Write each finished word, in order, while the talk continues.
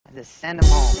Just send him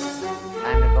home.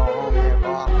 Time to go home there,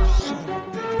 Bob. Son of a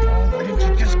bitch, Paul, why didn't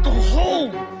you just go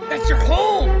home? That's your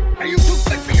home! Are you too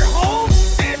good for your home?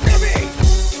 Answer me!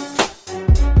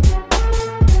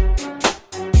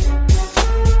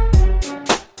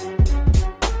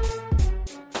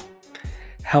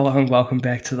 Hello and welcome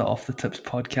back to the Off the Tips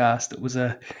podcast. It was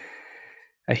a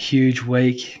huge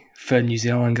week for New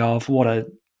Zealand golf. What a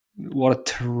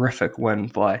terrific win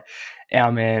by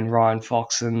our man Ryan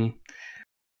Fox, and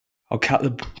I'll cut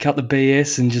the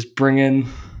BS and just bring in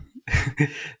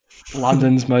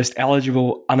London's most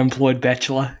eligible unemployed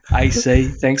bachelor, AC.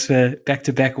 Thanks for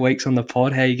back-to-back weeks on the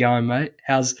pod. How you going, mate?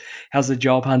 How's the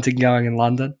job hunting going in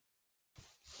London?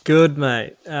 Good,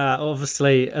 mate.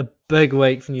 Obviously, a big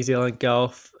week for New Zealand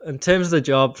golf. In terms of the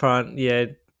job front, yeah,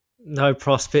 no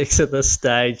prospects at this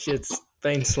stage. It's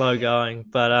been slow going,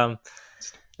 but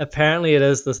apparently it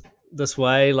is this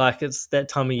way. Like, it's that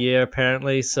time of year,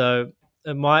 apparently. So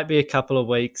it might be a couple of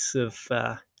weeks of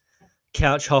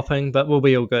couch hopping, but we'll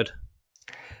be all good.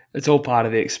 It's all part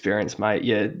of the experience, mate.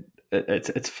 Yeah,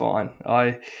 it's fine.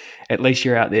 At least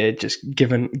you're out there just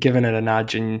giving it a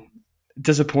nudge. And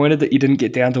disappointed that you didn't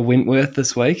get down to Wentworth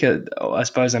this week. I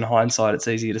suppose in hindsight, it's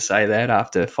easier to say that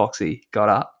after Foxy got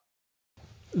up.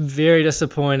 Very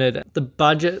disappointed. The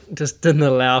budget just didn't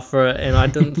allow for it, and I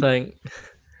didn't think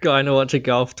going to watch a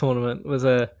golf tournament was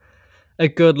a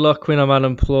good look when I'm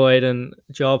unemployed and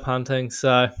job hunting.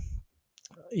 So,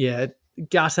 yeah,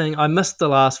 gutting. I missed the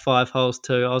last 5 holes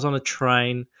too. I was on a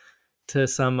train to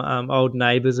some old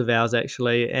neighbours of ours,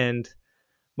 actually, and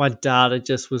my data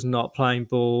just was not playing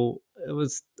ball. I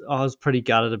was pretty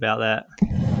gutted about that.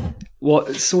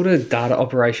 What sort of data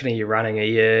operation are you running?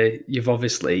 You've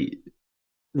obviously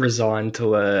resigned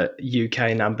to a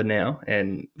UK number now,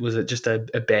 and was it just a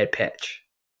bad patch?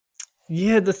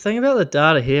 Yeah, the thing about the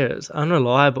data here is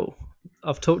unreliable.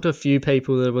 I've talked to a few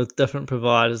people that are with different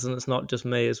providers, and it's not just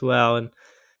me as well. And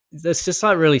it's just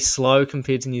like really slow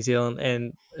compared to New Zealand,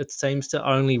 and it seems to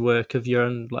only work if you're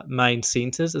in like main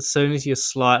centres. As soon as you're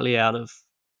slightly out of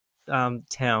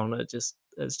town, it's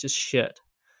just shit.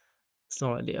 It's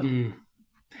not ideal.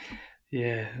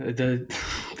 Yeah,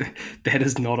 that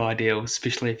is not ideal,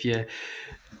 especially if you're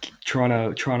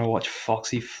trying to watch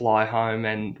Foxy fly home.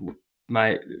 And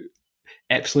mate,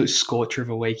 absolute scorcher of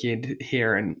a weekend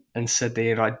here in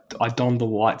Sydney, and I donned the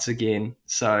whites again.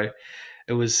 So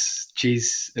it was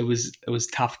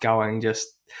tough going, just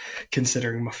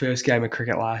considering my first game of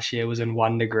cricket last year was in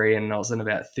 1 degree and I was in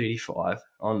about 35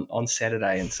 on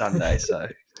Saturday and Sunday. So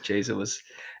geez, it was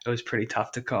pretty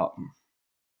tough to cop.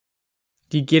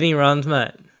 Do you get any runs,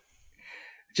 mate?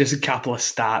 Just a couple of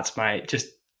starts, mate. Just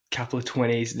a couple of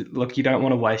 20s. Look, you don't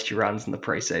want to waste your runs in the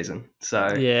preseason.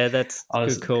 So yeah, that's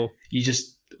good call. You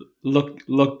just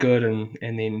look good and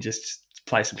then just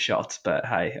play some shots. But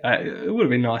hey, it would have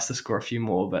been nice to score a few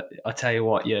more. But I tell you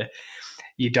what,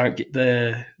 you don't get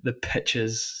the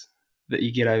pitches that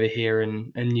you get over here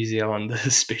in New Zealand,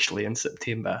 especially in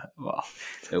September. Well,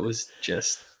 it was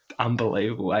just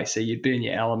unbelievable. So you'd be in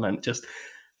your element, just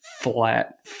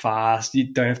flat, fast.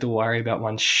 You don't have to worry about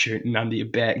one shooting under your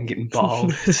back and getting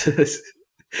bowled. It's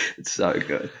so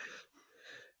good.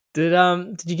 Did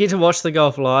you get to watch the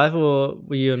golf live, or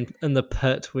were you in the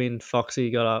pit when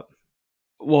Foxy got up?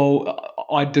 Well,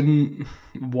 I didn't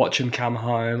watch him come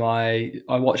home. I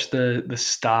watched the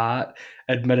start.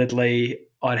 Admittedly,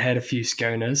 I'd had a few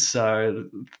schooners, so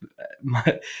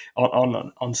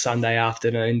on Sunday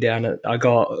afternoon I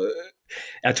got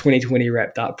our 2020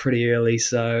 wrapped up pretty early.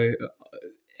 So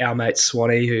our mate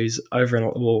Swanee, who's over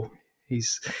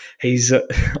he's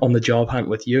on the job hunt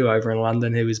with you over in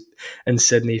London. He was in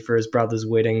Sydney for his brother's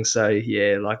wedding. So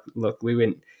yeah, look, we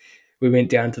went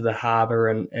down to the harbour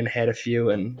and had a few,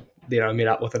 and then I met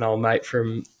up with an old mate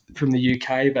from the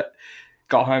UK, but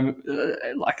got home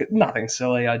like nothing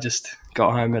silly. I just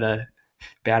got home at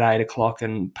about 8 o'clock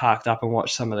and parked up and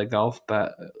watched some of the golf.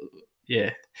 But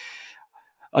yeah,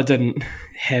 I didn't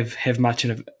have much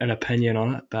of an opinion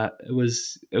on it, but it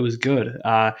was good.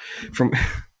 From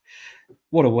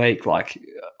what a week! Like,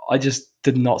 I just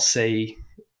did not see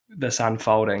this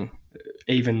unfolding.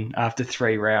 Even after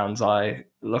 3 rounds, I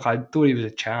thought he was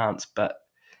a chance, but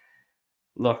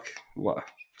look,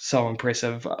 so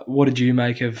impressive. What did you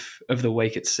make of the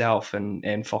week itself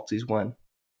and Foxy's win?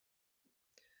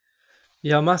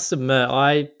 Yeah, I must admit,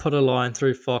 I put a line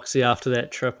through Foxy after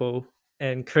that triple,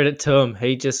 and credit to him,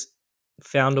 he just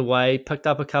found a way, picked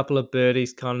up a couple of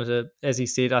birdies, kind of to, as he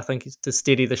said, I think it's to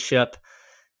steady the ship,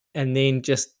 and then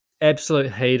just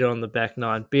absolute heater on the back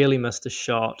nine, barely missed a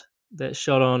shot. That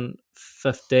shot on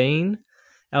 15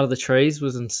 out of the trees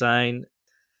was insane.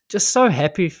 Just so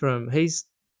happy for him. He's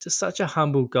just such a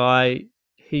humble guy.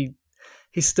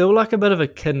 He's still like a bit of a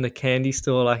kid in the candy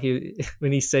store. Like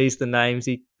when he sees the names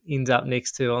he ends up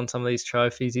next to on some of these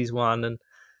trophies he's won, and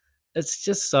it's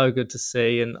just so good to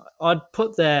see. And I'd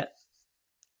put that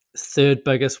third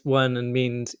biggest win in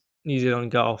men's New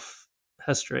Zealand golf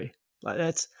history. Like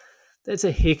that's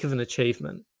a heck of an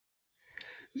achievement.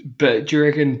 But do you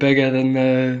reckon bigger than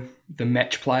the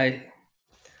match play,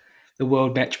 the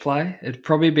world match play? It'd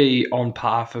probably be on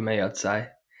par for me, I'd say.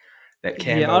 That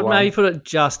Yeah, Cambo I'd maybe one. put it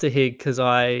just ahead because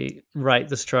I rate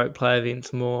the stroke play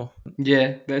events more.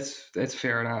 Yeah, that's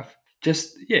fair enough.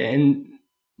 Just yeah, and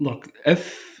look,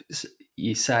 if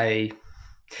you say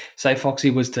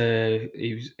Foxy was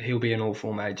he'll be in all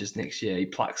four majors next year. He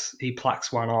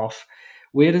plucks one off.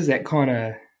 Where does that kind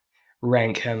of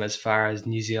rank him as far as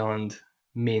New Zealand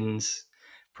men's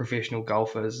professional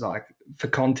golfers? Like for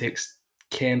context,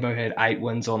 Cambo had 8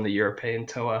 wins on the European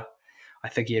tour. I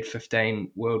think he had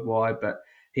 15 worldwide, but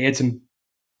he had some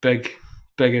big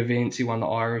big events. He won the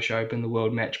Irish Open, the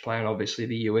World Match Play, and obviously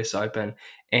the US Open,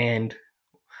 and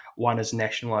won his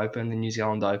National Open, the New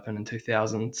Zealand Open in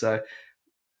 2000. So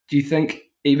do you think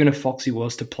even if Foxy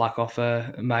was to pluck off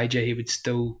a major, he would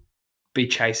still be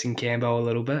chasing Cambo a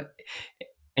little bit?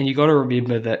 And you got to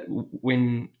remember that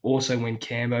when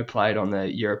Cambo played on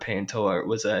the European tour, it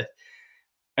was an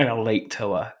elite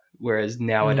tour, whereas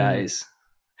nowadays,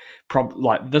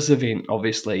 like this event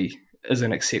obviously is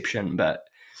an exception, but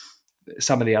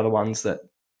some of the other ones that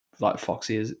like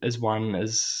Foxy is one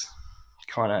is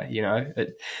kind of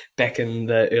back in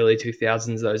the early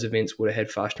 2000s, those events would have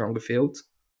had far stronger fields.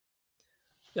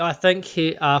 I think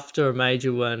after a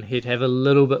major win, he'd have a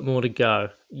little bit more to go.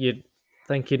 You'd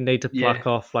think he'd need to Yeah, pluck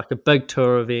off like a big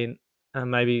tour event,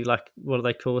 and maybe like what do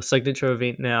they call a signature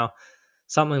event now,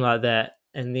 something like that,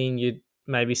 and then you'd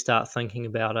maybe start thinking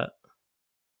about it.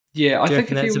 yeah. Do you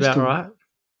reckon that's about right?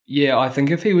 I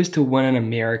think if he was to win in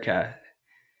America,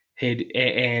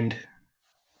 and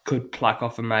could pluck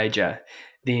off a major,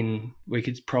 then we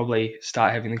could probably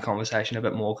start having the conversation a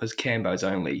bit more because Cambo's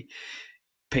only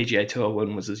PGA Tour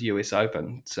win was his US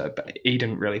Open, so but he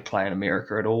didn't really play in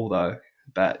America at all though.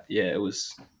 But yeah, it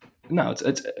was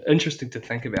it's interesting to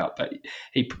think about. But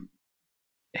he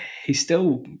he's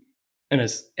still in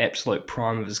his absolute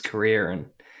prime of his career, and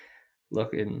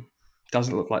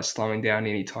doesn't look like slowing down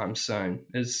anytime soon.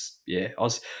 I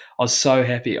was so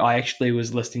happy. I actually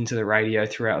was listening to the radio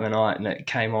throughout the night, and it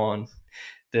came on.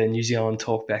 The New Zealand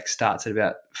talkback starts at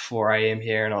about 4 a.m.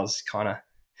 here, and I was kind of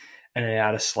in and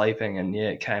out of sleeping, and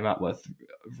yeah, it came up with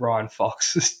Ryan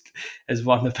Fox has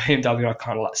won the BMW. I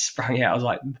kind of like sprung out. I was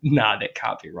like, nah, that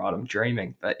can't be right. I'm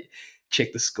dreaming. But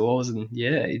check the scores, and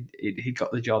yeah, he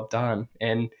got the job done.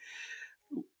 And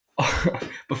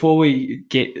before we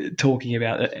get talking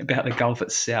about the golf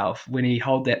itself, when he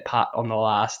held that putt on the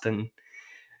last and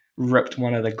ripped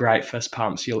one of the great fist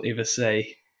pumps you'll ever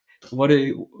see, what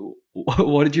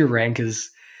did you rank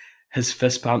his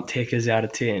fist pump techers out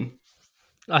of 10?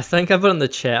 I think I put in the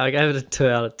chat. I gave it a 2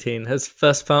 out of 10. His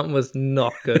fist pump was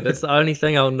not good. It's the only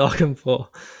thing I'll knock him for.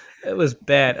 It was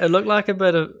bad. It looked like a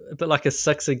bit like a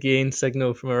 6 again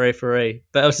signal from a referee,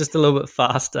 but it was just a little bit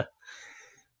faster.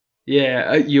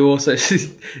 Yeah, you also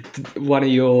one of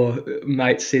your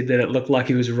mates said that it looked like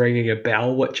he was ringing a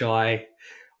bell, which I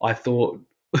thought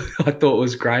I thought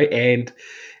was great,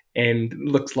 and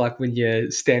looks like when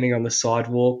you're standing on the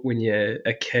sidewalk when you're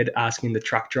a kid asking the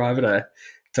truck driver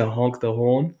to honk the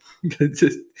horn.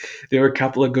 There were a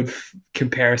couple of good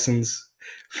comparisons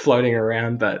floating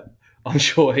around, but I'm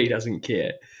sure he doesn't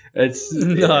care.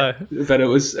 No, but it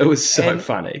was so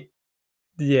funny.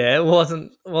 Yeah, it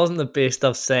wasn't the best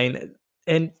I've seen,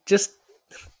 and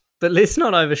but let's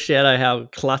not overshadow how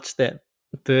clutch that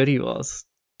birdie was.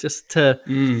 Just to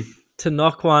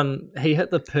knock one, he hit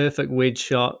the perfect wedge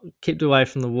shot, kept away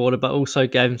from the water, but also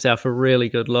gave himself a really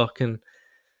good look and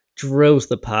drills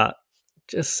the putt.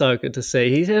 Just so good to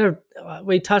see.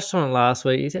 We touched on it last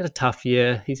week. He's had a tough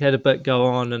year. He's had a bit go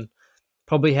on, and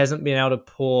probably hasn't been able to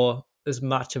pour as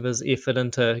much of his effort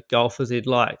into golf as he'd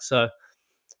like. So,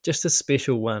 just a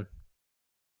special win.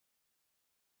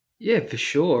 Yeah, for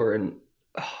sure. And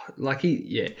like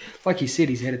you said,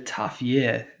 he's had a tough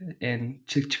year, and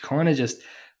to kind of just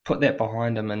put that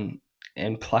behind him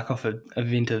and pluck off an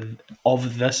event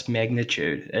of this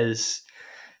magnitude is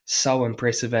so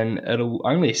impressive, and it'll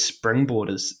only springboard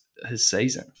his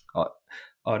season.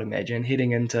 I'd imagine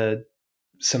heading into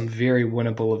some very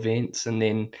winnable events, and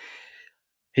then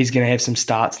he's going to have some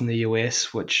starts in the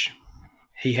US, which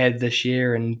he had this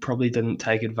year and probably didn't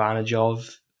take advantage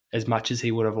of as much as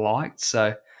he would have liked.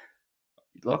 So,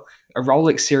 look, a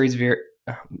Rolex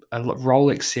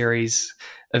Series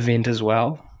event as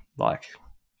well. like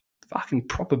fucking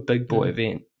proper big boy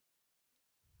event.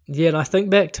 Yeah, and I think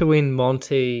back to when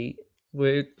Monty,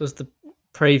 where it was the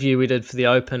preview we did for the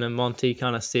Open, and Monty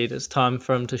kind of said it's time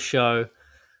for him to show,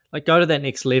 like, go to that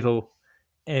next level.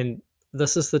 And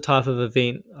this is the type of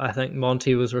event I think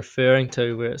Monty was referring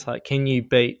to, where it's like, can you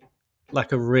beat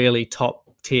like a really top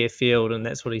tier field? And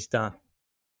that's what he's done.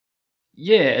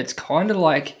 Yeah, it's kind of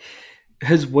like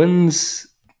his wins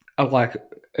are like,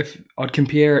 if I'd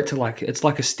compare it to, like, it's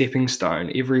like a stepping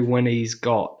stone. Every win he's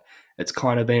got, it's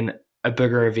kind of been a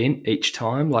bigger event each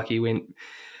time. Like he went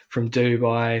from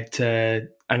Dubai to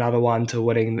another one to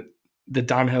winning the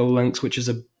Dunhill Links, which is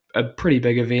a pretty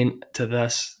big event, to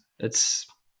this. It's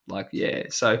like, yeah,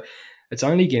 so it's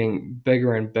only getting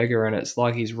bigger and bigger, and it's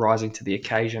like he's rising to the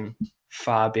occasion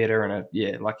far better. And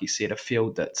like you said, a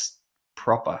field that's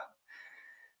proper.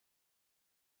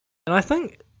 And I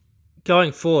think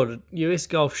going forward, US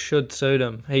golf should suit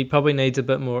him. He probably needs a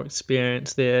bit more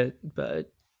experience there,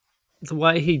 but the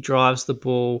way he drives the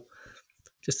ball,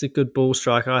 just a good ball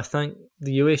striker, I think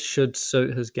the US should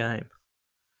suit his game.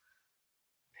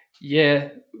 Yeah,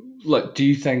 look, do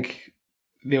you think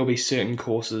there'll be certain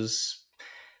courses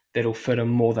that'll fit him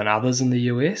more than others in the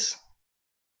US?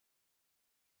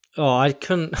 Oh, I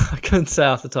couldn't say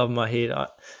off the top of my head.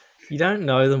 You don't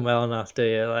know them well enough, do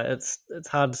you? Like, it's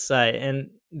hard to say. And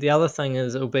the other thing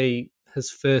is, it'll be his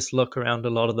first look around a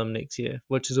lot of them next year,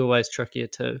 which is always trickier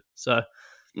too. So,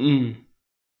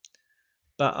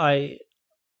 but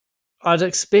I'd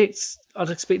expect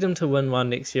him to win one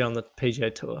next year on the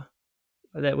PGA Tour.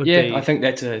 That would be, I think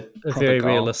that's a very goal.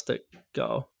 realistic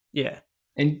goal. Yeah,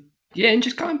 and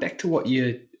just going back to what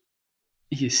you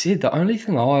said, the only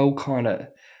thing I'll kind of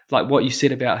like what you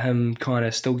said about him kind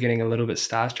of still getting a little bit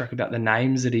starstruck about the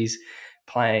names that he's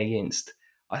playing against.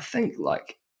 I think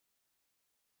like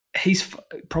he's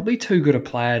probably too good a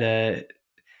player to.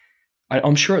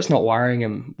 I'm sure it's not worrying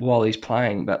him while he's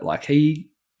playing, but like he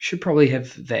should probably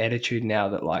have the attitude now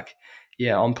that, like,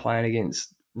 yeah, I'm playing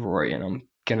against Rory and I'm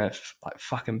gonna like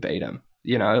fucking beat him.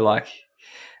 You know, like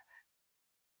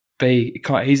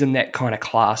he's in that kind of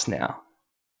class now.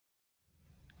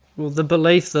 Well, the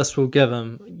belief this will give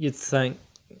him, you'd think,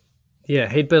 yeah,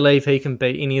 he'd believe he can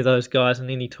beat any of those guys in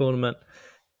any tournament.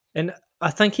 And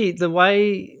I think the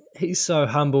way he's so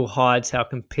humble hides how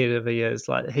competitive he is.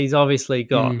 Like, he's obviously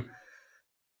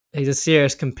he's a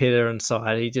serious competitor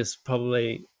inside. He just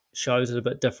probably shows it a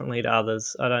bit differently to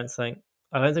others. I don't think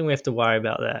we have to worry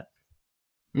about that.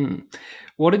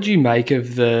 What did you make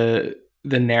of the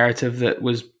narrative that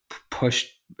was pushed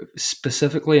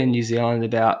specifically in New Zealand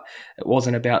about it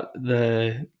wasn't about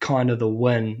the kind of the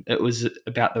win, it was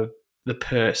about the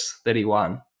purse that he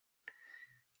won?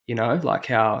 You know, like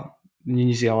how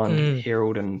New Zealand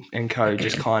Herald and Co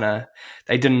just kind of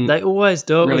they always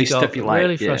do it really with golf. stipulate. It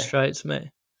really frustrates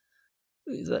me.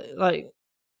 Like,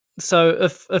 so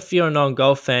if you're a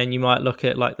non-golf fan, you might look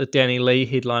at like the Danny Lee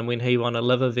headline when he won a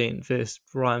live event versus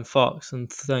Ryan Fox and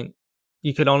think,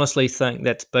 you could honestly think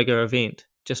that's bigger event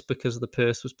just because the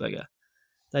purse was bigger.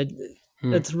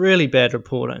 It's really bad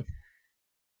reporting.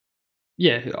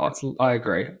 Yeah, I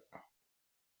agree.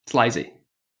 It's lazy.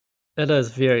 It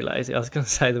is very lazy. I was going to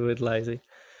say the word lazy.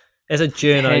 As a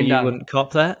journo, you wouldn't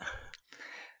cop that?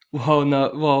 Well,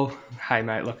 no. Well, hey,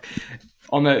 mate, look,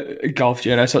 I'm a golf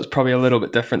journo, so it's probably a little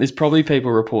bit different. There's probably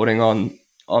people reporting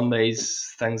on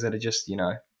these things that are just, you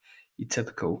know, your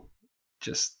typical,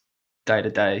 just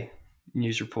day-to-day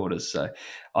news reporters. So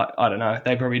I don't know.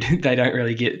 They don't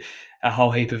really get a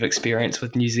whole heap of experience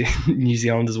with New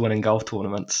Zealanders winning golf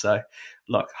tournaments. So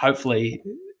look, hopefully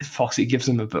Foxy gives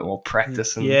them a bit more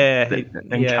practice. Coming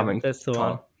that's the time.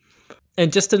 one.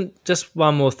 And just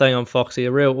one more thing on Foxy,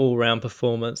 a real all-round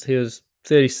performance. He was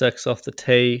 36 off the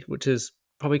tee, which is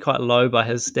probably quite low by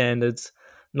his standards.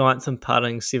 9th in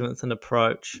putting, 7th in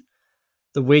approach.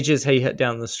 The wedges he hit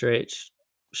down the stretch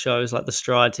shows like the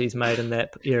strides he's made in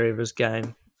that area of his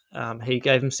game. He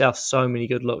gave himself so many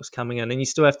good looks coming in, and you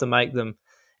still have to make them,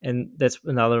 and that's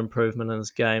another improvement in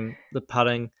his game. The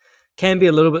putting can be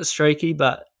a little bit streaky,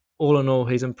 but all in all,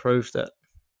 he's improved it.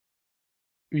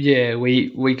 Yeah,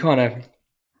 we kind of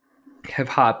have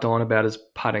harped on about his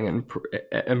putting and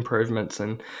improvements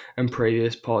and in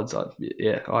previous pods. I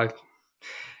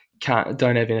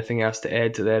don't have anything else to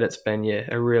add to that. It's been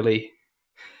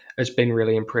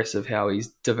really impressive how he's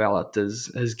developed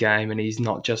his game, and he's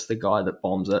not just the guy that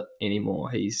bombs it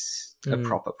anymore. He's a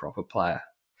proper player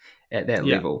at that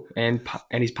level, and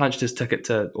he's punched his ticket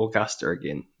to Augusta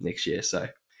again next year. So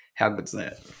how good's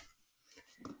that?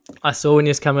 I saw when he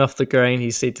was coming off the green,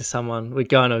 he said to someone, "We're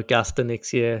going to Augusta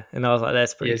next year," and I was like,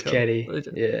 "That's pretty cool." Caddy.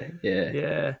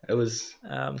 Yeah. It was.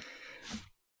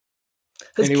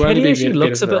 His And he won't caddy be actually a bit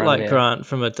looks of a a bit run like there. Grant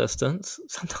from a distance.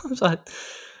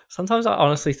 Sometimes I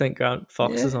honestly think Grant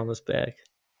Fox is Yeah, on his back.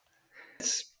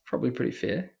 it's probably pretty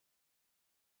fair.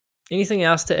 Anything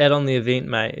else to add on the event,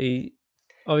 mate?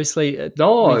 Obviously, we've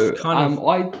No, kind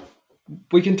of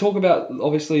we can talk about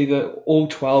obviously the all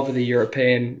 12 of the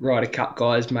European Ryder Cup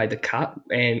guys made the cut,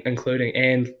 and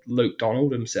including Luke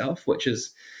Donald himself, which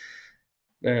is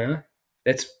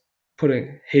that's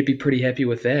putting he'd be pretty happy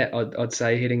with that. I'd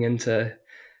say heading into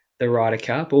the Ryder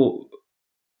Cup. Or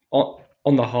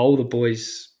on the whole, the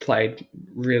boys played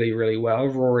really, really well.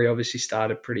 Rory obviously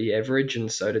started pretty average, and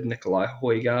so did Nikolai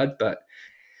Højgaard. But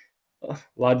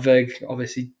Ludwig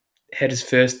obviously had his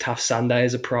first tough Sunday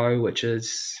as a pro, which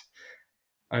is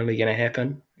only going to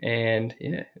happen. And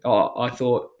yeah, I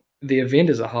thought the event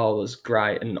as a whole was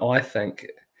great, and I think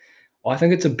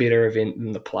it's a better event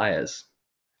than the Players.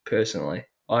 Personally,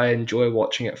 I enjoy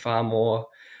watching it far more.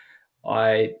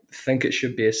 I think it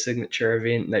should be a signature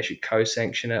event and they should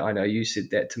co-sanction it. I know you said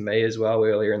that to me as well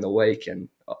earlier in the week, and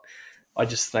I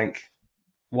just think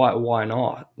why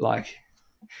not? Like,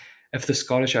 if the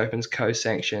Scottish Open's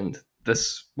co-sanctioned,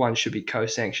 this one should be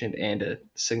co-sanctioned and a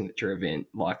signature event.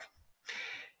 Like,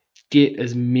 get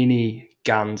as many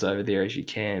guns over there as you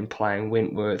can playing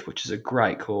Wentworth, which is a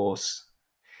great course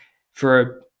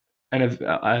for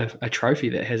a trophy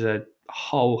that has a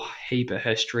whole heap of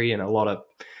history and a lot of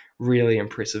really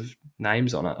impressive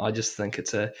names on it. I just think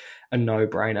it's a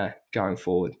no-brainer going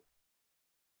forward.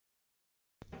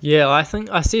 Yeah, I think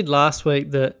I said last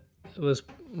week that it was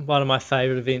one of my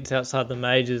favourite events outside the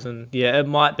majors, and yeah, it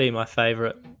might be my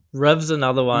favourite. Riv's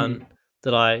another one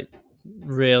that I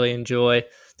really enjoy.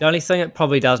 The only thing it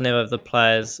probably doesn't have of the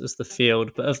Players is the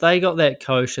field, but if they got that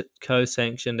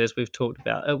co-sanctioned, as we've talked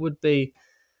about, it would be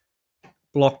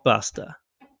blockbuster.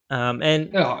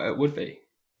 And Oh, it would be.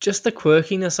 just the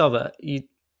quirkiness of it, you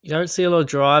don't see a lot of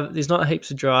drive. There's not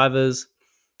heaps of drivers.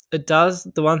 It does.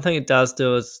 The one thing it does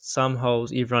do is some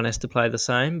holes everyone has to play the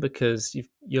same because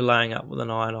you're laying up with an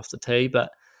iron off the tee.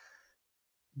 But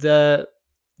the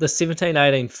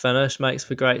 17-18 finish makes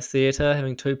for great theatre,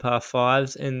 having two par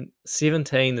fives, and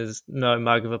 17 is no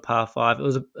mug of a par five.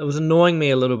 It was annoying me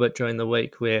a little bit during the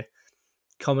week where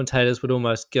commentators would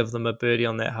almost give them a birdie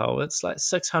on that hole. It's like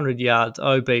 600 yards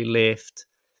OB left,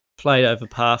 played over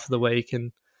par for the week,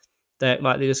 and they act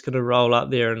like they're just going to roll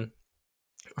up there and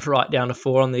write down a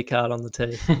 4 on their card on the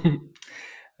tee.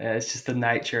 Yeah, it's just the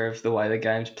nature of the way the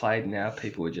game's played now.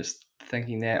 People are just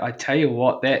thinking that. I tell you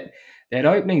what, that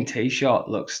opening tee shot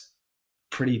looks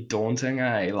pretty daunting,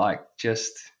 eh? Like,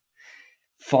 just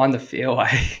find the fairway.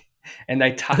 And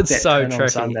they tucked It's that so pin on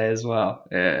tricky. Sunday as well.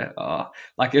 Yeah. Oh,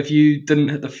 like, if you didn't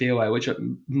hit the fairway, which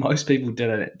most people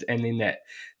didn't, and then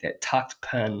that tucked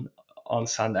pin on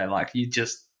Sunday, like, you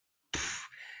just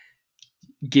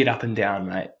get up and down,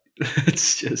 mate.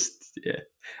 It's just, yeah,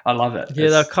 I love it.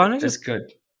 Yeah, It's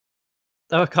good.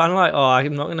 they were kind of like, oh,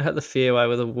 I'm not going to hit the fairway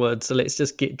with a wood, so let's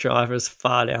just get driver as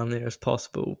far down there as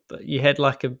possible. But you had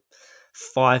like a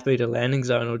 5 meter landing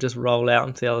zone or just roll out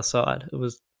into the other side. It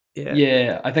was, yeah.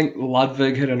 Yeah, I think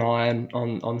Ludwig hit an iron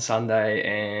on Sunday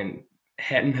and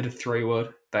Hatton hit a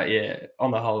 3-wood. But yeah,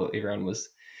 on the whole, everyone was,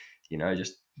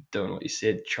 just doing what you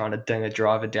said, trying to ding a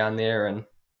driver down there. And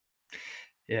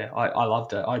yeah, I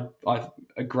loved it. I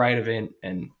a great event.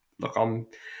 And look, I'm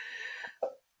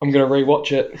gonna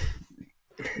rewatch it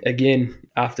again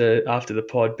after the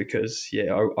pod because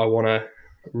yeah, I want to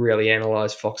really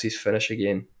analyze Foxy's finish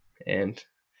again. And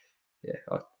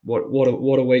yeah, what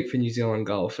a week for New Zealand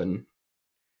golf, and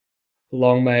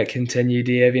long may it continue.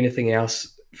 Do you have anything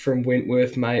else from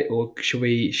Wentworth, mate, or should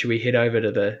we head over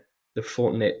to the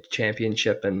Fortinet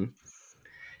Championship in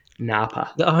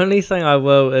Napa? The only thing I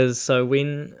will is so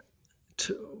when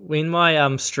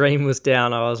my stream was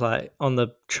down, I was like on the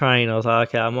train. I was like,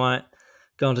 okay, I might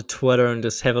go onto Twitter and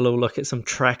just have a little look at some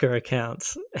tracker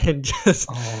accounts and just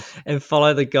Oh, and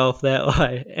follow the golf that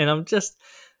way. And I'm just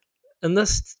in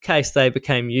this case they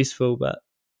became useful, but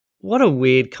what a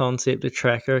weird concept a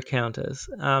tracker account is.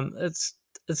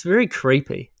 It's very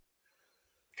creepy.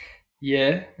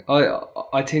 yeah,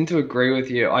 I tend to agree with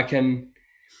you. I can.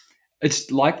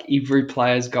 It's like every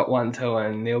player's got one too,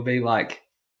 and there'll be like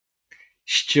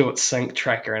Stuart Sink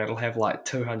tracker, and it'll have like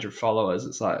 200 followers.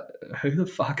 It's like, who the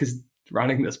fuck is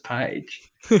running this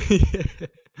page?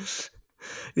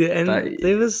 Yeah, But and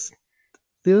there was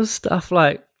stuff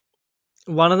like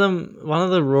one of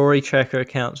the Rory tracker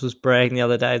accounts was bragging the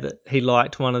other day that he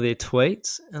liked one of their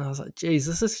tweets, and I was like, geez,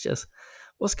 this is just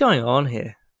what's going on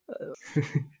here.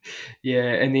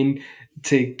 yeah, and then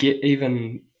to get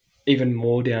even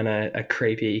more down a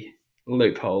creepy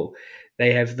loophole,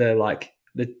 they have the like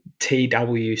the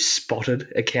TW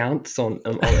spotted accounts on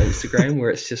Instagram where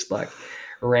it's just like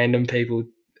random people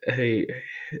who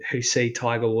see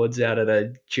Tiger Woods out at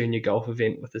a junior golf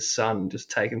event with his son,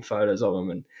 just taking photos of him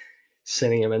and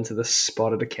sending him into the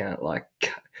spotted account. Like,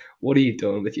 what are you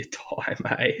doing with your time,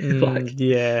 eh?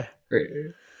 Yeah.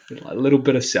 Like a little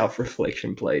bit of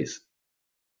self-reflection, please.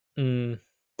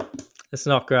 It's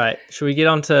not great. Should we get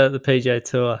on to the PGA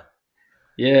Tour?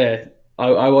 Yeah,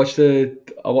 I watched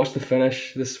the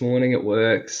finish this morning at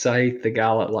work. Say the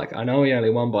Gala, like I know he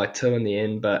only won by 2 in the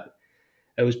end, but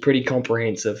it was pretty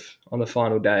comprehensive on the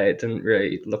final day. It didn't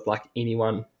really look like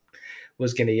anyone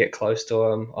was going to get close to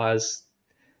him. I was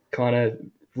kind of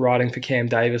riding for Cam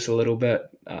Davis a little bit.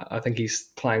 I think he's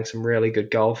playing some really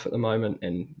good golf at the moment,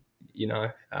 and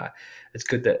it's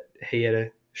good that he had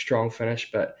a strong finish.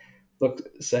 But look,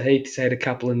 so he had a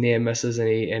couple of near misses, and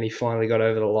he finally got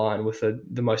over the line with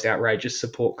the most outrageous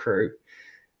support crew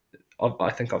I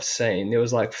think I've seen. There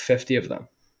was like 50 of them,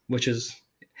 which is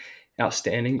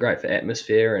outstanding, great for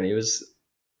atmosphere, and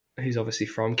he's obviously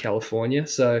from California.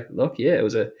 So look, yeah, it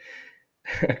was a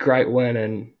great win,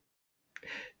 and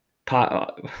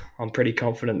I'm pretty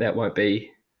confident that won't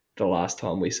be the last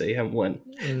time we see him win.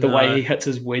 No. The way he hits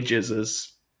his wedges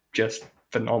is just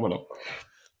phenomenal.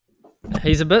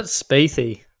 He's a bit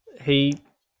speethy. He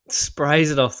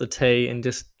sprays it off the tee and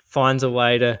just finds a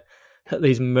way to hit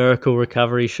these miracle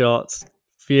recovery shots.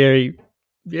 Very,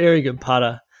 very good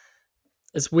putter.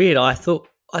 It's weird. I thought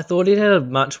he'd had a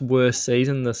much worse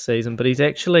season this season, but he's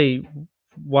actually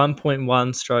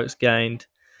 1.1 strokes gained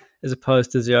as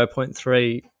opposed to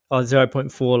 0.3 or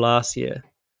 0.4 last year.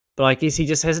 But I guess he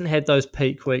just hasn't had those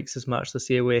peak weeks as much this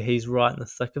year where he's right in the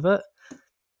thick of it.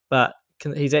 But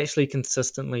he's actually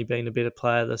consistently been a better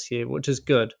player this year, which is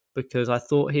good because I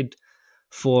thought he'd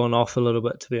fallen off a little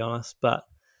bit, to be honest. But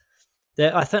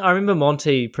I remember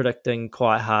Monty predicting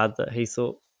quite hard that he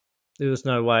thought there was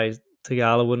no way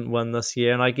Tagala wouldn't win this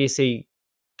year, and I guess he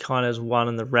kind of won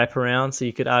in the wraparound, so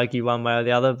you could argue one way or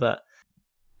the other. But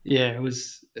yeah, it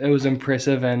was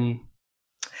impressive. And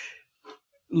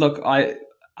look,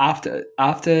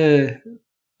 after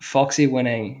Foxy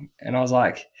winning, and I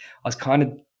was kind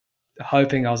of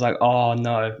hoping, I was like, oh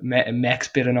no, Max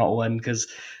better not win because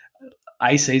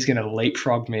AC's going to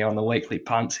leapfrog me on the weekly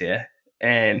punts here.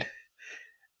 And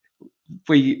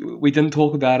we didn't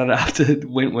talk about it after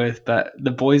Wentworth, but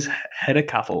the boys hit a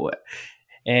couple,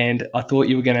 and I thought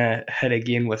you were going to hit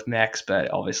again with Max, but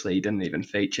obviously he didn't even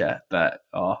feature. But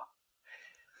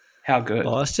how good!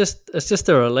 it's just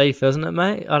a relief, isn't it,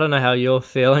 mate? I don't know how you're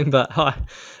feeling, but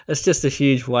it's just a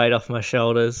huge weight off my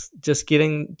shoulders. Just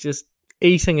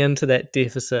eating into that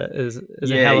deficit is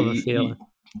a hell of a feeling.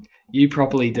 You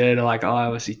probably did. Like I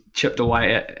obviously chipped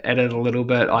away at it a little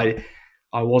bit. I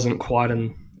wasn't quite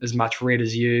in as much red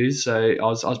as you, so I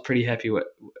was pretty happy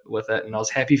with it, and I was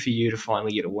happy for you to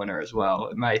finally get a winner as well.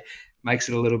 It makes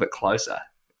it a little bit closer,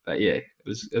 but yeah, it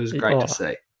was great to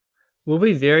see. We'll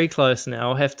be very close now.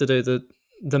 I'll have to do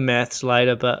the maths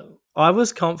later, but I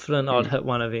was confident I'd hit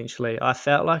one eventually. I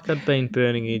felt like I'd been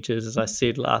burning edges, as I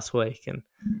said last week, and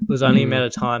it was only a matter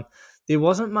of time. There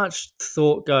wasn't much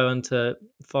thought go into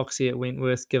Foxy at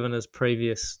Wentworth given his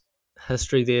previous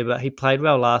history there, but he played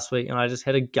well last week, and I just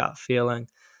had a gut feeling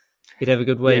he'd have a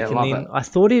good week. And then I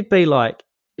thought he'd be like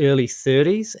early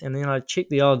 30s, and then I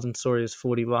checked the odds and saw he was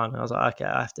 41. And I was like, okay,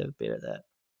 I have to have a bet at that.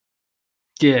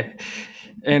 Yeah,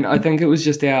 and I think it was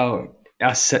just our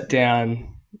sit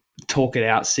down, talk it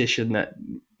out session that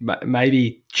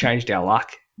maybe changed our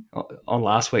luck on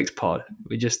last week's pod.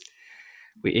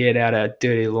 We aired out our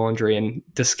dirty laundry and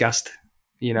discussed,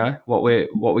 what we're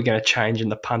going to change in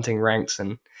the punting ranks,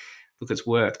 and look, it's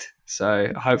worked.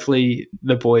 So hopefully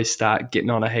the boys start getting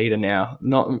on a heater now.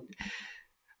 Not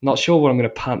sure what I'm going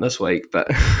to punt this week, but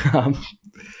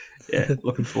yeah,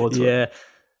 looking forward to it. Yeah.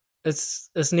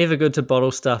 It's never good to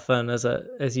bottle stuff in, is it?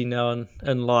 As you know,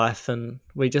 in life, and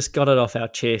we just got it off our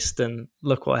chest, and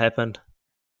look what happened.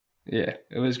 Yeah,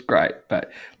 it was great.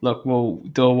 But look, we'll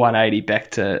do a 180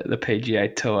 back to the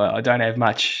PGA Tour. I don't have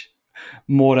much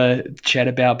more to chat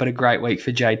about, but a great week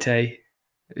for JT.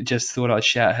 Just thought I'd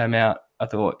shout him out. I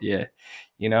thought, yeah,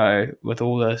 with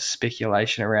all the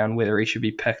speculation around whether he should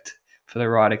be picked for the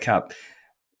Ryder Cup,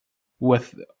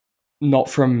 with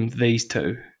not from these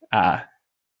two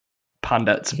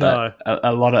pundits, but no.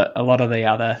 a lot of the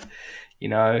other,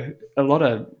 a lot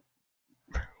of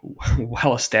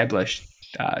well-established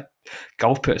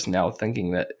golf personnel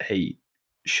thinking that he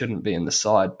shouldn't be in the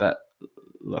side. But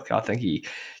look, I think he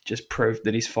just proved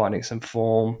that he's finding some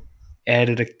form,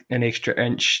 added an extra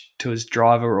inch to his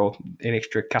driver, or an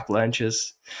extra couple of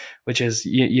inches, which is,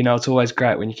 it's always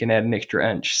great when you can add an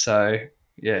extra inch. So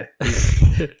Yeah,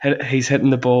 he's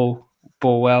hitting the ball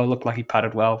well. Looked like he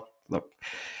putted well. Look,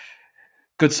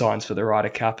 good signs for the Ryder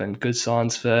Cup and good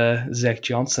signs for Zach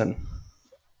Johnson.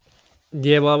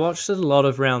 Yeah, well, I watched a lot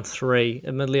of round 3.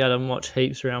 Admittedly, I didn't watch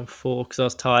heaps round 4 because I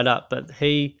was tied up, but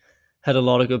he had a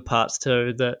lot of good parts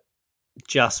too that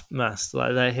just missed.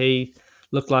 He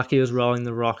looked like he was rolling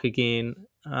the rock again.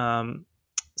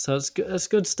 So it's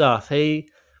good stuff. He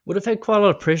would have had quite a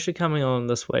lot of pressure coming on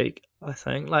this week, I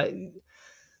think. Like,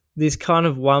 there's kind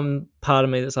of one part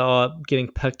of me that's getting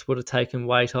picked would have taken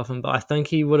weight off him, but I think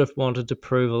he would have wanted to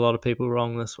prove a lot of people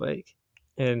wrong this week,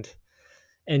 and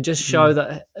just show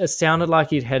that it sounded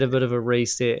like he'd had a bit of a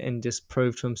reset and just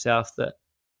prove to himself that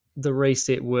the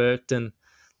reset worked and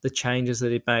the changes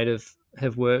that he made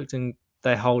have worked and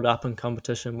they hold up in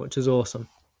competition, which is awesome.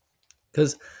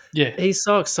 Because he's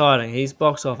so exciting. He's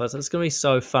box office. It's going to be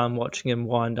so fun watching him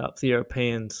wind up the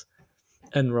Europeans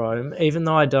in Rome. Even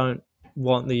though I don't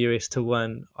want the US to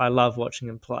win, I love watching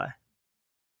him play.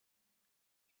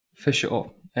 For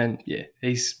sure. And yeah,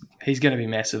 he's going to be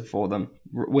massive for them.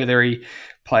 Whether he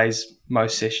plays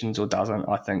most sessions or doesn't,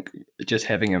 I think just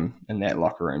having him in that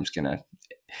locker room is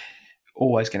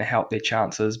always going to help their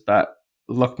chances. But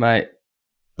look, mate,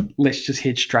 let's just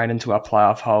head straight into our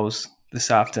playoff holes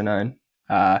this afternoon.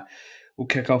 We'll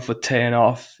kick off with teeing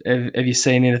off. Have you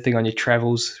seen anything on your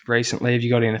travels recently? Have you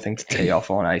got anything to tee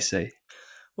off on, AC?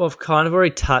 Well, I've kind of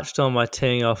already touched on my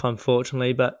teeing off,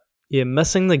 unfortunately, but yeah,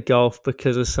 missing the golf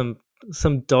because of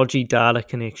some dodgy data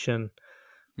connection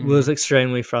was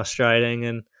extremely frustrating,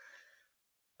 and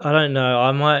I don't know.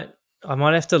 I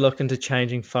might have to look into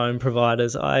changing phone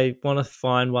providers. I want to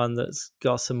find one that's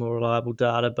got some more reliable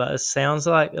data, but it sounds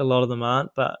like a lot of them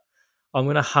aren't. But I'm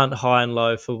going to hunt high and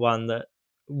low for one that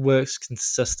works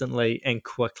consistently and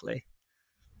quickly.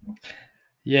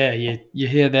 Yeah, you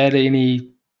hear that?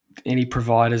 Any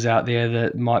providers out there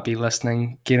that might be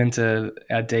listening, get into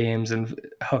our DMs and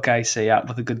hook AC up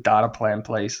with a good data plan,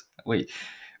 please. We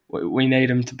need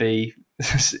him to be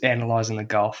analysing the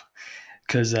golf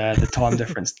because the time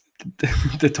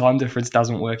difference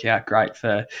doesn't work out great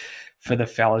for the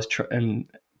fellas in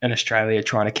Australia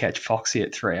trying to catch Foxy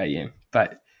at 3 a.m.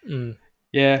 But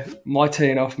yeah, my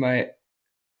teeing off, mate.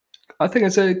 I think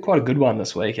it's quite a good one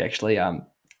this week, actually.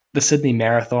 The Sydney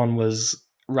Marathon was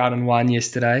run and won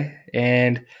yesterday,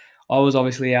 and I was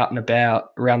obviously out and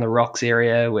about around the Rocks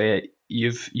area where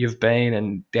you've been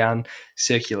and down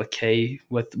Circular Quay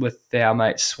with our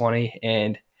mate Swanee,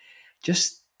 and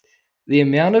just the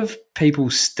amount of people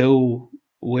still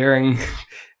wearing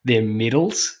their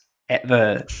medals at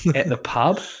the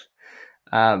pub.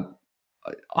 I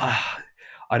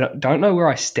don't know where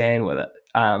I stand with it.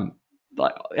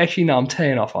 Actually, no, I'm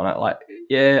teeing off on it. Like,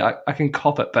 yeah, I can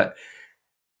cop it, but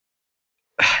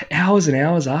hours and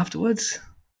hours afterwards,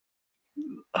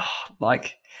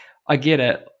 I get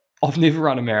it. I've never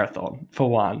run a marathon, for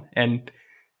one, and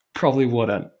probably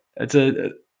wouldn't. It's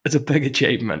a big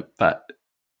achievement, but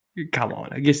come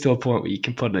on, it gets to a point where you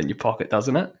can put it in your pocket,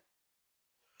 doesn't it?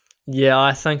 Yeah,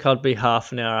 I think I'd be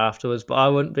half an hour afterwards, but I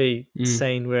wouldn't be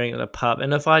seen wearing it at a pub.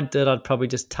 And if I did, I'd probably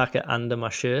just tuck it under my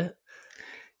shirt.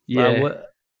 Yeah.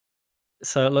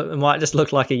 So it might just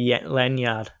look like a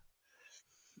lanyard.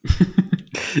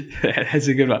 That's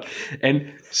a good one.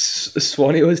 And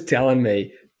Swanee was telling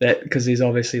me that because there's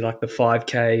obviously like the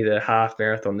 5K, the half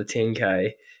marathon, the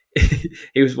 10K.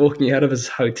 He was walking out of his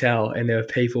hotel and there were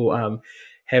people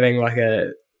having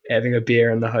a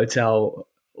beer in the hotel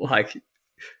like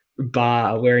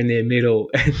bar wearing their medal,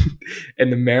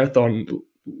 and the marathon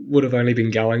would have only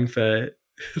been going for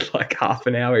like half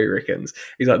an hour, he reckons.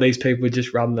 He's like, these people would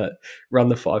just run the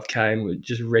 5K and would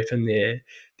just repping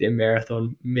their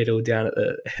marathon medal down at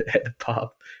the pub.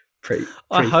 Pretty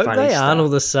I hope funny they stuff. aren't all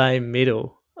the same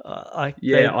medal. I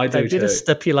do they better too.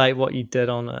 stipulate what you did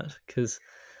on it, because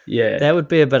yeah, that would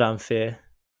be a bit unfair.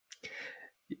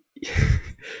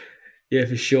 Yeah,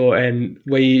 for sure. And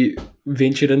we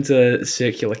ventured into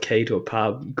Circular Quay to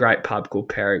a great pub called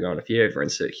Paragon. If you're ever in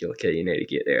Circular Quay, you need to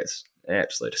get there. It's an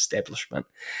absolute establishment.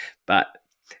 But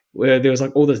there was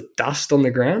like all this dust on the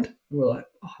ground. We're like,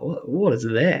 oh, what is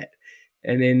that?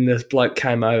 And then this bloke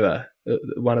came over,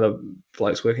 one of the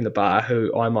blokes working the bar,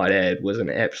 who I might add was an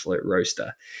absolute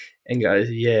rooster, and goes,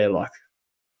 yeah, like,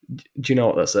 do you know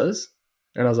what this is?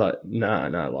 And I was like,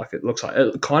 no, like it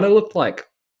kind of looked like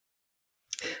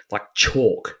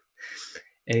chalk.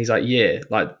 And he's like, yeah,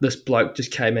 like this bloke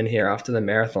just came in here after the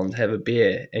marathon to have a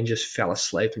beer and just fell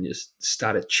asleep and just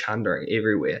started chundering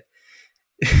everywhere.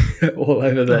 all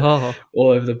over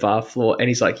the bar floor. And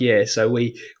he's like, yeah, so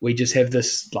we just have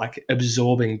this like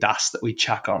absorbing dust that we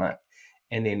chuck on it,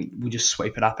 and then we just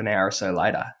sweep it up an hour or so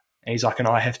later. And he's like, and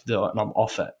I have to do it, and I'm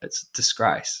off it. It's a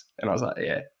disgrace. And I was like,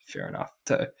 yeah, fair enough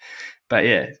too. But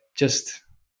yeah, just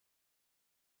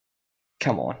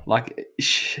come on, like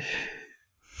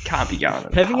can't be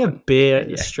going. Having a beer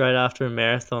yeah. straight after a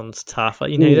marathon's tough. Like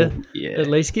you need to at yeah.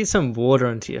 least get some water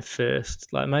into you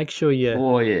first. Like make sure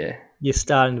you're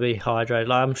starting to be hydrated.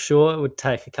 Like I'm sure it would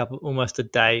take almost a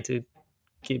day to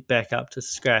get back up to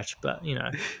scratch, but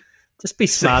just be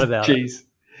smart about it.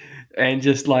 And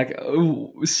just like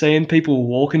seeing people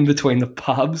walking between the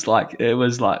pubs, like it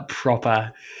was like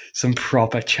some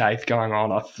proper chafe going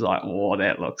on. I was like, oh,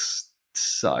 that looks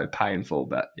so painful.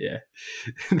 But yeah,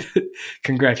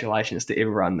 congratulations to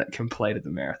everyone that completed the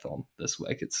marathon this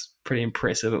week. It's pretty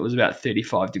impressive. It was about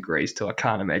 35 degrees too. I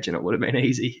can't imagine it would have been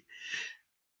easy.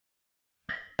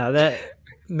 No, that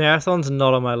marathon's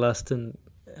not on my list, and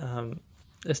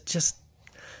it's just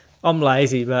I'm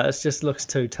lazy, but it just looks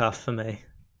too tough for me.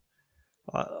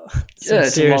 Some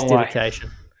serious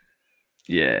dedication.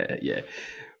 Yeah.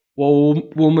 Well,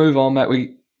 we'll move on, mate.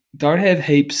 We don't have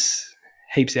heaps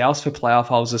else for playoff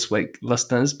holes this week,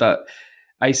 listeners, but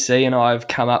AC and I have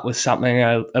come up with something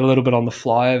a little bit on the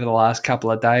fly over the last couple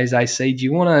of days. AC, do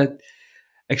you want to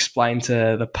explain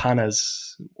to the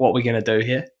punters what we're going to do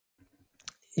here?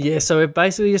 Yeah, so we're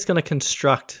basically just going to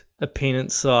construct a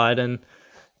pennant side, and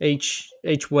each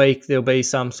week there'll be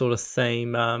some sort of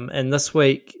theme. And this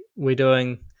week we're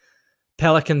doing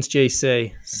Pelicans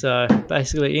GC. So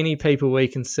basically any people we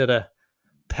consider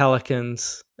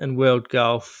Pelicans in world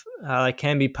golf, they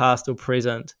can be past or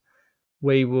present,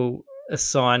 we will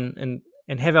assign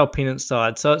and have our pennant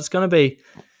side. So it's going to be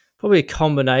probably a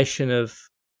combination of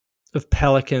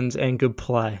Pelicans and good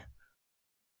play.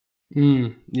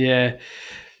 Yeah.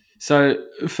 So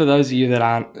for those of you that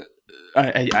aren't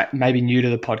maybe new to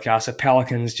the podcast, a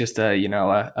Pelican's just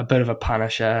a bit of a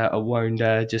punisher, a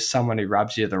wounder, just someone who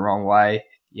rubs you the wrong way,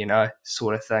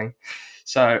 sort of thing.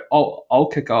 So I'll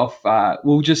kick off.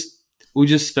 We'll just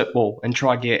spitball and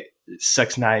try get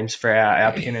 6 names for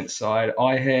our pennant side.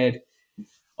 I had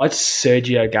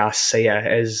Sergio Garcia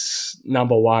as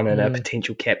number 1 and a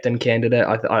potential captain candidate.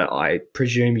 I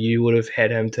presume you would have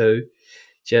had him too.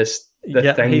 Just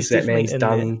the things that man's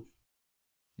done.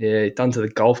 Yeah, done to the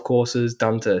golf courses,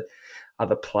 done to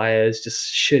other players,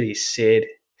 just shit he said.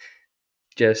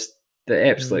 Just the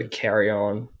absolute carry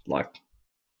on. Like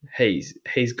he's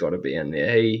got to be in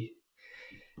there.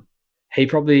 He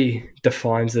probably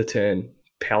defines the term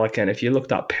Pelican. If you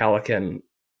looked up Pelican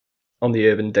on the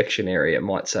Urban Dictionary, it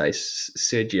might say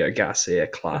Sergio Garcia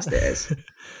classed as.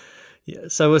 Yeah.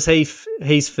 So was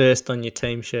he's first on your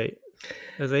team sheet?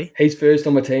 Is he? He's first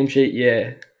on my team sheet.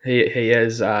 Yeah, he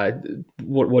is.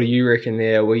 What do you reckon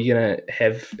there? Were you gonna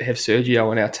have Sergio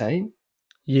on our team?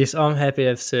 Yes, I'm happy to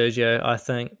have Sergio. I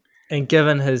think, and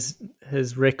given his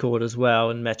record as well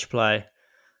in match play,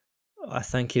 I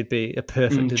think he'd be a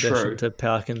perfect addition to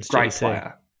Pelicans. Great GC.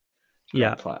 Player.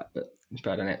 Great player,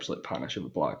 but an absolute punish of a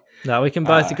bloke. No, we can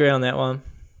both agree on that one.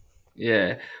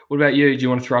 Yeah. What about you? Do you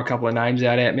want to throw a couple of names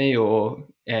out at me, or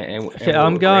okay?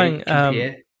 I'm going.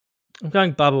 I'm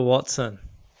going Bubba Watson.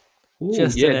 Ooh,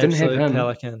 just an absolute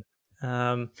Pelican.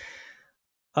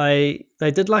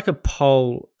 They did like a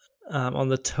poll on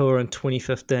the tour in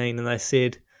 2015, and they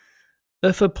said,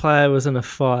 if a player was in a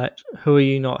fight, who are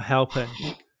you not helping?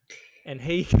 And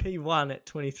he won at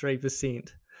 23%.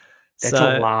 That's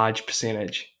a large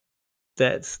percentage.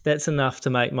 That's enough to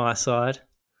make my side.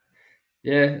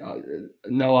 Yeah,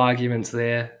 no arguments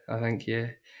there. I think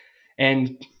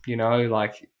and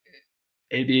like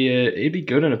he'd be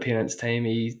good in a pennants team.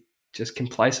 He just can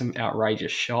play some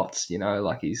outrageous shots.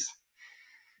 Like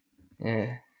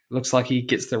looks like he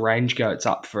gets the range goats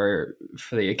up for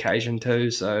the occasion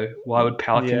too. So why would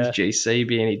Pelicans GC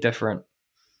be any different?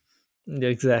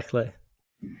 Exactly.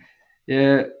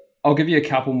 Yeah, I'll give you a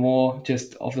couple more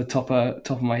just off the top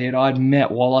of my head. I had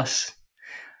Matt Wallace.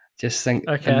 Just think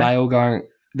the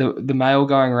mail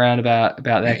going around about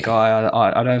that guy.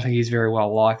 I don't think he's very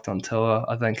well liked on tour.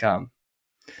 I think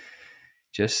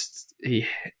just he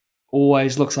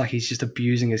always looks like he's just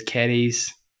abusing his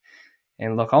caddies.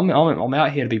 And look, I'm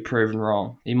out here to be proven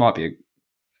wrong. He might be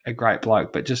a great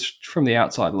bloke, but just from the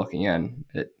outside looking in,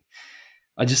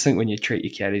 I just think when you treat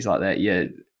your caddies like that,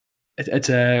 it's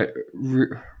a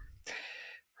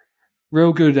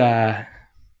real good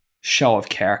show of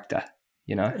character.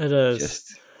 It is.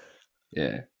 Just,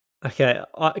 yeah. Okay,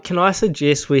 can I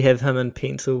suggest we have him in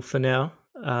pencil for now?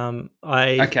 I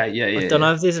don't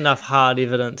know if there's enough hard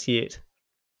evidence yet.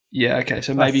 Yeah, okay,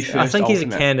 so maybe first I think alternate.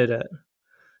 He's a candidate.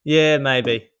 Yeah,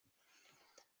 maybe.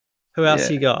 Who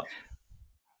else you got?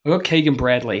 I've got Keegan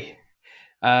Bradley.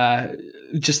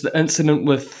 Just the incident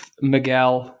with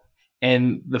Miguel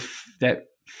and that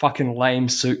fucking lame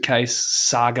suitcase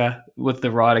saga with the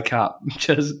Ryder Cup.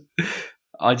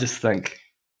 I just think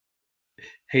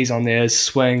he's on there,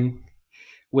 swing.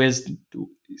 He's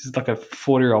like a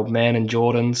 40-year-old man in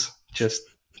Jordans. Just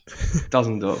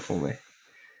doesn't do it for me.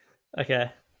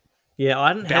 Okay. Yeah,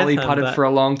 I didn't Belly have him, putted but for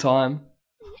a long time.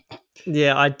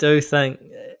 yeah, I do think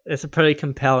it's a pretty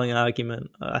compelling argument.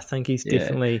 I think he's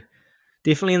definitely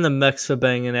in the mix for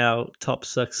being in our top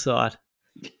 6 side.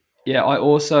 Yeah,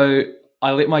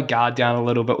 I let my guard down a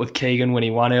little bit with Keegan when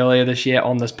he won earlier this year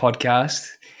on this podcast,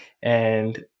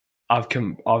 and I've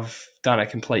done a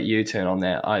complete U-turn on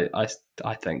that. I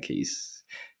think he's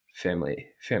firmly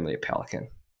a Pelican.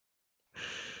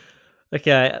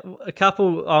 Okay, a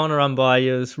couple I want to run by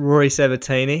you is Rory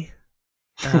Sabatini.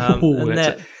 He's got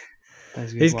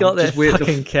that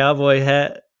fucking cowboy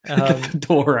hat. The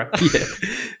fedora, yeah.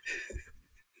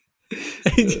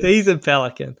 He's a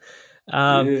Pelican.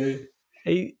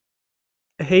 He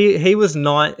was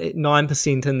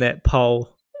 9% in that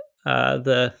poll,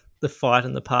 the fight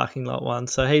in the parking lot one.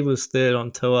 So he was third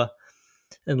on tour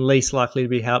and least likely to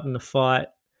be helped in the fight.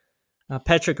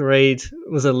 Patrick Reed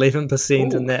was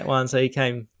 11% in that one, so he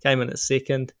came in at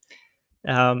second.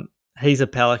 He's a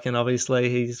Pelican, obviously.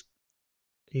 He's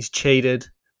cheated.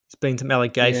 There's been some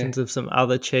allegations of some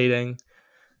other cheating,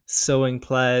 suing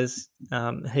players.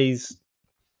 He's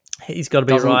got to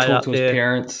be Doesn't right talk up to there. His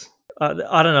parents.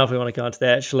 I don't know if we want to go into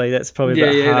that. Actually, that's probably a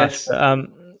bit harsh.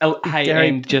 Hey, Gary,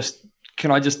 and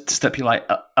can I just stipulate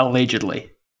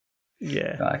allegedly?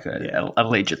 Yeah,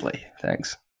 allegedly.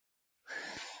 Thanks.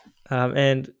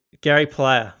 And Gary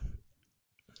Player.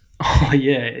 Oh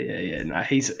yeah. No,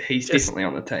 he's definitely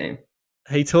on the team.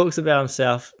 He talks about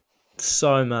himself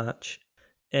so much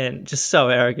and just so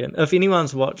arrogant. If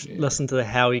anyone's listened to the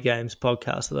Howie Games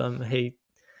podcast with him,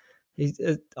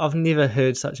 I've never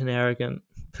heard such an arrogant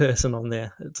person on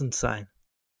there. It's insane.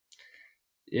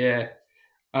 Yeah.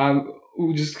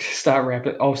 We'll just start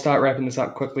wrapping. I'll start wrapping this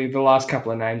up quickly. The last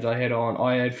couple of names I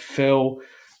had Phil,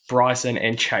 Bryson,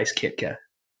 and Chase Koepka.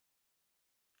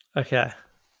 Okay.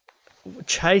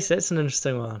 Chase, that's an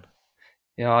interesting one.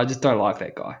 Yeah, I just don't like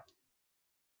that guy.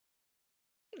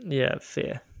 Yeah,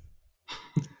 fair.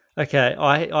 Okay,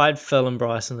 I had Phil and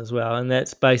Bryson as well, and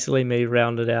that's basically me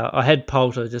rounded out. I had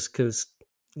Poulter just because,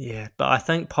 but I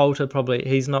think Poulter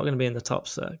he's not going to be in the top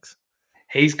 6.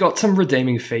 He's got some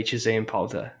redeeming features, Ian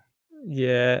Poulter.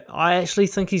 Yeah, I actually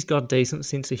think he's got a decent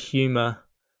sense of humour,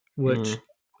 which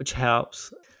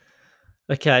helps.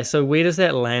 Okay, so where does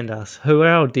that land us? Who are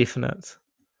our definites?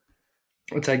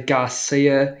 I'd say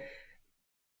Garcia,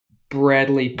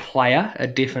 Bradley Player are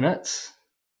definites.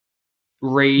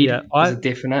 Reed is a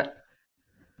definite.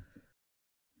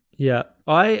 Yeah,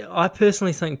 I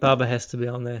personally think Bubba has to be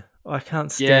on there. I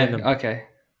can't stand him. Okay.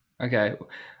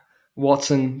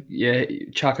 Watson,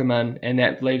 chuck him in, and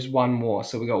that leaves one more.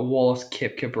 So we got Wallace,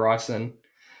 Koepka, Bryson.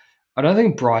 I don't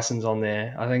think Bryson's on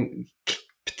there. I think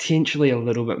potentially a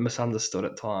little bit misunderstood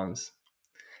at times.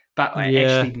 But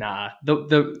actually, nah.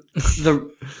 The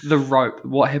rope.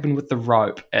 What happened with the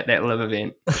rope at that live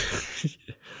event?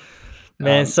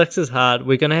 Man, 6 is hard.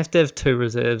 We're going to have 2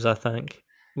 reserves, I think,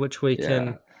 which we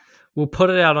can. We'll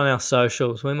put it out on our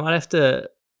socials. We might have to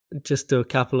just do a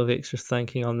couple of extra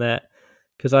thinking on that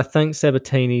because I think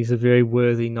Sabatini's a very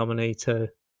worthy nominee too.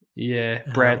 Yeah,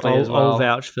 Bradley as well. I'll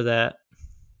vouch for that.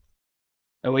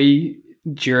 Do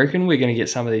you reckon we're going to get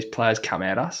some of these players come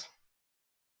at us?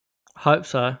 Hope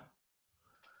so.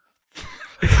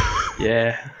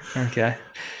 Yeah, okay.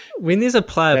 When there's a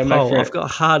player poll, I've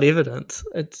got hard evidence.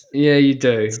 You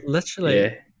do. It's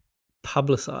literally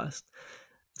publicised.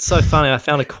 It's so funny. I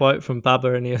found a quote from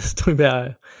Bubba, and he was talking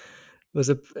about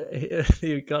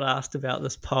he got asked about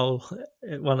this poll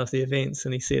at one of the events,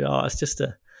 and he said,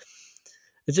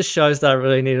 it just shows that I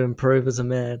really need to improve as a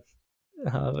man,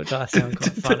 which I found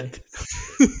quite funny.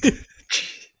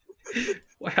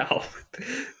 Wow,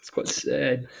 it's quite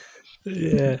sad.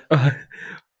 Yeah.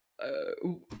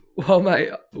 Well, mate,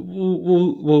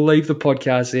 we'll leave the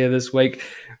podcast there this week,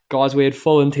 guys. We had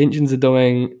full intentions of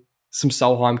doing some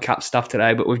Solheim Cup stuff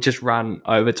today, but we've just run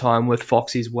overtime with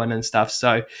Foxy's win and stuff.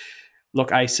 So,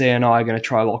 look, AC and I are going to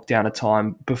try lock down a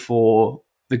time before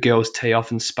the girls tee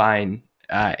off in Spain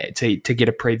to get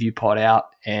a preview pod out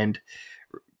and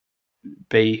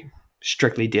be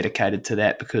strictly dedicated to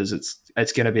that because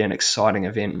it's going to be an exciting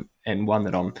event and one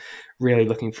that I'm really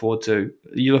looking forward to.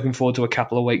 Are you looking forward to a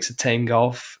couple of weeks of team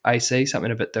golf, AC?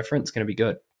 Something a bit different? It's going to be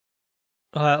good.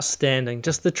 Oh, outstanding.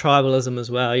 Just the tribalism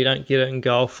as well. You don't get it in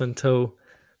golf until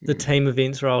the team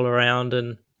events roll around,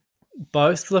 and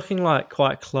both looking like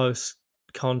quite close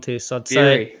contests. I'd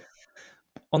say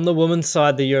On the women's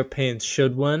side, the Europeans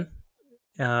should win.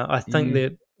 I think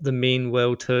that the men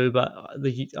will too, but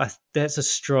that's a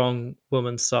strong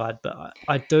women's side. But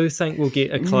I do think we'll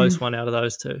get a close one out of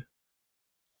those two.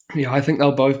 Yeah, I think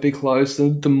they'll both be close.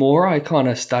 The more I kind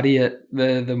of study it,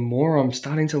 the more I'm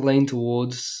starting to lean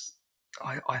towards.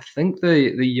 I think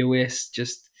the US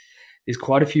just there's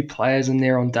quite a few players in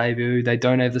there on debut. They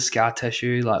don't have the scar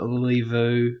tissue like Lily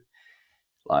Vu.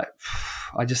 Like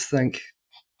I just think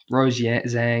Rose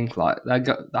Zhang, like they've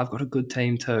got a good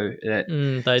team too.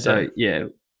 They So do. yeah,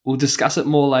 we'll discuss it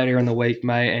more later in the week,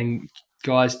 mate. And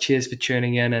guys, cheers for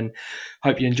tuning in, and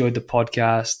hope you enjoyed the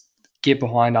podcast. Get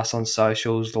behind us on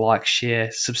socials, like,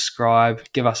 share, subscribe,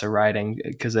 give us a rating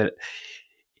because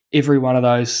every one of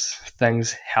those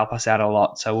things help us out a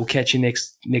lot. So we'll catch you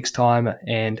next time.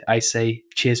 And AC,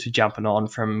 cheers for jumping on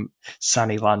from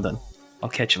sunny London. I'll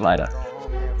catch you later.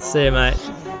 See you, mate.